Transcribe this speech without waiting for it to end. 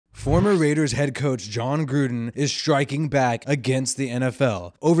Former Raiders head coach Jon Gruden is striking back against the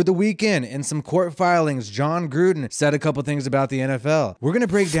NFL. Over the weekend, in some court filings, Jon Gruden said a couple things about the NFL. We're going to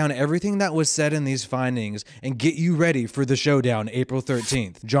break down everything that was said in these findings and get you ready for the showdown April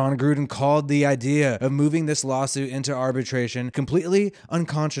 13th. Jon Gruden called the idea of moving this lawsuit into arbitration completely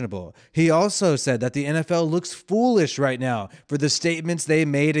unconscionable. He also said that the NFL looks foolish right now for the statements they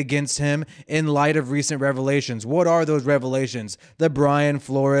made against him in light of recent revelations. What are those revelations? The Brian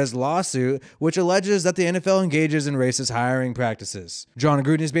Flores lawsuit, which alleges that the NFL engages in racist hiring practices. Jon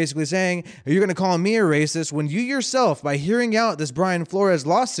Gruden is basically saying, are you going to call me a racist when you yourself, by hearing out this Brian Flores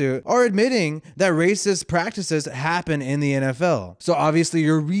lawsuit, are admitting that racist practices happen in the NFL? So obviously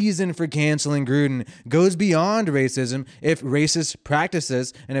your reason for canceling Gruden goes beyond racism if racist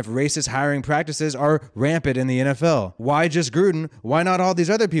practices and if racist hiring practices are rampant in the NFL. Why just Gruden? Why not all these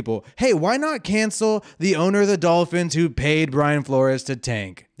other people? Hey, why not cancel the owner of the Dolphins who paid Brian Flores to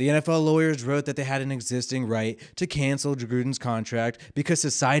tank? The NFL lawyers wrote that they had an existing right to cancel Gruden's contract because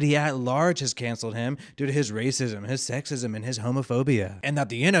society at large has canceled him due to his racism, his sexism, and his homophobia. And that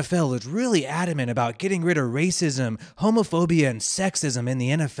the NFL is really adamant about getting rid of racism, homophobia, and sexism in the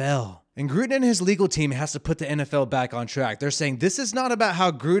NFL. And Gruden and his legal team has to put the NFL back on track. They're saying this is not about how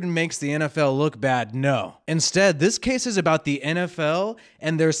Gruden makes the NFL look bad, no. Instead, this case is about the NFL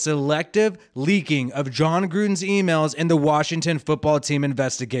and their selective leaking of Jon Gruden's emails in the Washington football team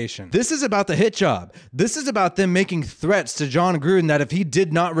investigation. This is about the hit job. This is about them making threats to Jon Gruden that if he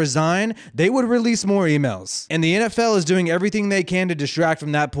did not resign, they would release more emails. And the NFL is doing everything they can to distract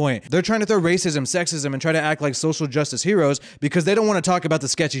from that point. They're trying to throw racism, sexism, and try to act like social justice heroes because they don't want to talk about the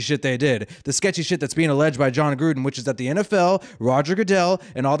sketchy shit they did. The sketchy shit that's being alleged by Jon Gruden, which is that the NFL, Roger Goodell,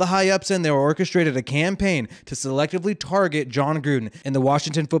 and all the high-ups in there orchestrated a campaign to selectively target Jon Gruden. In the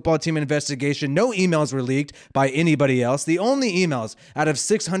Washington football team investigation, no emails were leaked by anybody else. The only emails out of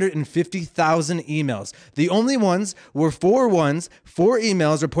 650,000 emails, the only ones were four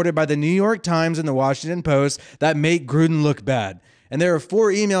emails reported by the New York Times and the Washington Post that make Gruden look bad. And there are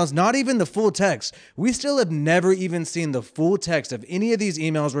 4 emails, not even the full text. We still have never even seen the full text of any of these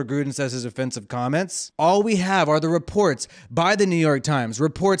emails where Gruden says his offensive comments. All we have are the reports by the New York Times,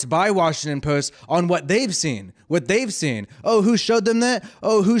 reports by Washington Post on what they've seen. Oh, who showed them that?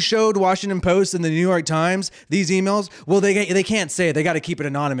 Oh, who showed Washington Post and the New York Times these emails? Well, they can't say it. They got to keep it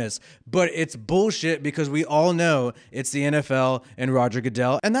anonymous. But it's bullshit because we all know it's the NFL and Roger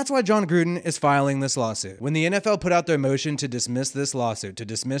Goodell. And that's why Jon Gruden is filing this lawsuit. When the NFL put out their motion to dismiss this lawsuit, to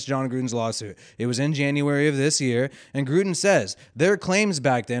dismiss Jon Gruden's lawsuit, it was in January of this year. And Gruden says their claims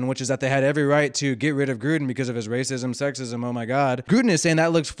back then, which is that they had every right to get rid of Gruden because of his racism, sexism, oh my God. Gruden is saying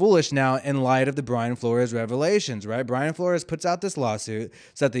that looks foolish now in light of the Brian Flores revelation. Right? Brian Flores puts out this lawsuit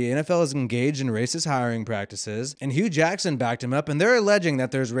so that the NFL is engaged in racist hiring practices, and Hugh Jackson backed him up, and they're alleging that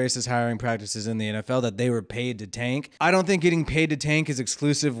there's racist hiring practices in the NFL, that they were paid to tank. I don't think getting paid to tank is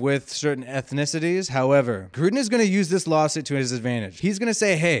exclusive with certain ethnicities. However, Gruden is going to use this lawsuit to his advantage. He's going to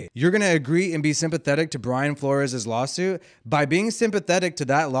say, hey, you're going to agree and be sympathetic to Brian Flores' lawsuit. By being sympathetic to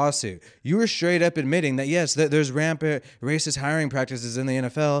that lawsuit, you are straight up admitting that yes, there's rampant racist hiring practices in the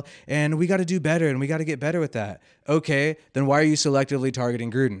NFL, and we got to do better, and we got to get better with that. Okay, then why are you selectively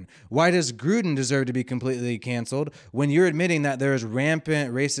targeting Gruden? Why does Gruden deserve to be completely canceled when you're admitting that there's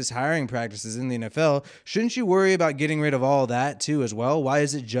rampant racist hiring practices in the NFL? Shouldn't you worry about getting rid of all that too as well? Why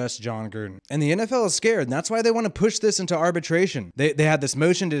is it just Jon Gruden? And the NFL is scared, and that's why they want to push this into arbitration. They had this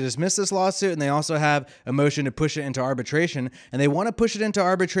motion to dismiss this lawsuit, and they also have a motion to push it into arbitration, and they want to push it into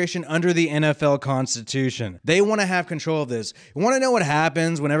arbitration under the NFL Constitution. They want to have control of this. You want to know what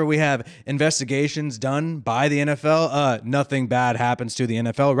happens whenever we have investigations done by the NFL? Nothing bad happens to the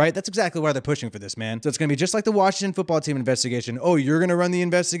NFL, right? That's exactly why they're pushing for this, man. So it's going to be just like the Washington football team investigation. Oh, you're going to run the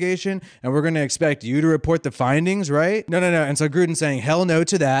investigation and we're going to expect you to report the findings, right? No. And so Gruden's saying hell no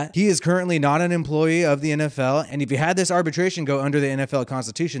to that. He is currently not an employee of the NFL. And if you had this arbitration go under the NFL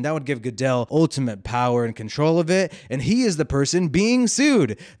Constitution, that would give Goodell ultimate power and control of it. And he is the person being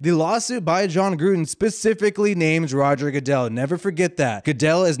sued. The lawsuit by Jon Gruden specifically names Roger Goodell. Never forget that.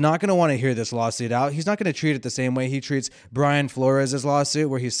 Goodell is not going to want to hear this lawsuit out. He's not going to treat it the same way he treats Brian Flores' lawsuit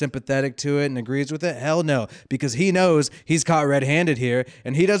where he's sympathetic to it and agrees with it. Hell no, because he knows he's caught red-handed here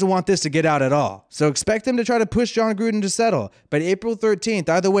and he doesn't want this to get out at all. So expect them to try to push Jon Gruden to settle. But April 13th,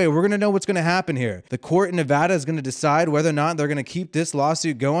 either way, we're going to know what's going to happen here. The court in Nevada is going to decide whether or not they're going to keep this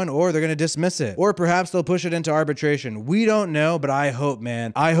lawsuit going or they're going to dismiss it. Or perhaps they'll push it into arbitration. We don't know, but I hope,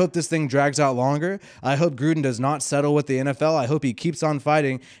 man. I hope this thing drags out longer. I hope Gruden does not settle with the NFL. I hope he keeps on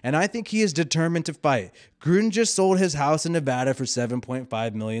fighting, and I think he is determined to fight. Gruden just sold his house in Nevada for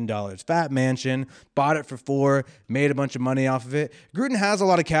 $7.5 million. Fat mansion, bought it for $4, made a bunch of money off of it. Gruden has a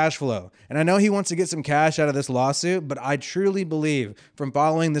lot of cash flow, and I know he wants to get some cash out of this lawsuit, but I truly believe from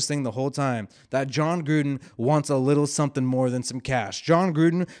following this thing the whole time that Jon Gruden wants a little something more than some cash. Jon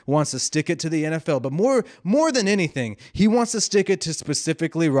Gruden wants to stick it to the NFL, but more than anything, he wants to stick it to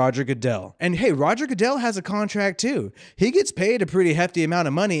specifically Roger Goodell. And hey, Roger Goodell has a contract too. He gets paid a pretty hefty amount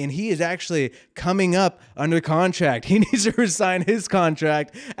of money, and he is actually coming up under contract. He needs to resign his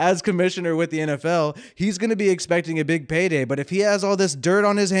contract as commissioner with the NFL. He's going to be expecting a big payday, but if he has all this dirt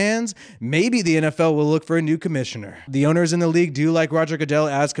on his hands, maybe the NFL will look for a new commissioner. The owners in the league do like Roger Goodell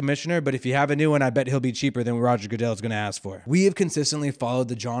as commissioner, but if you have a new one, I bet he'll be cheaper than Roger Goodell is going to ask for. We have consistently followed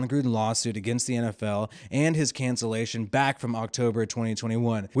the Jon Gruden lawsuit against the NFL and his cancellation back from October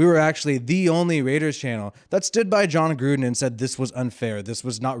 2021. We were actually the only Raiders channel that stood by Jon Gruden and said this was unfair, this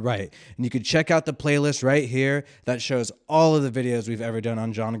was not right. And you could check out the playlist right here that shows all of the videos we've ever done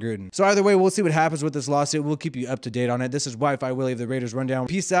on Jon Gruden. So either way, we'll see what happens with this lawsuit. We'll keep you up to date on it. This is WiFiWillie of the Raiders Rundown.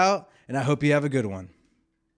 Peace out, and I hope you have a good one.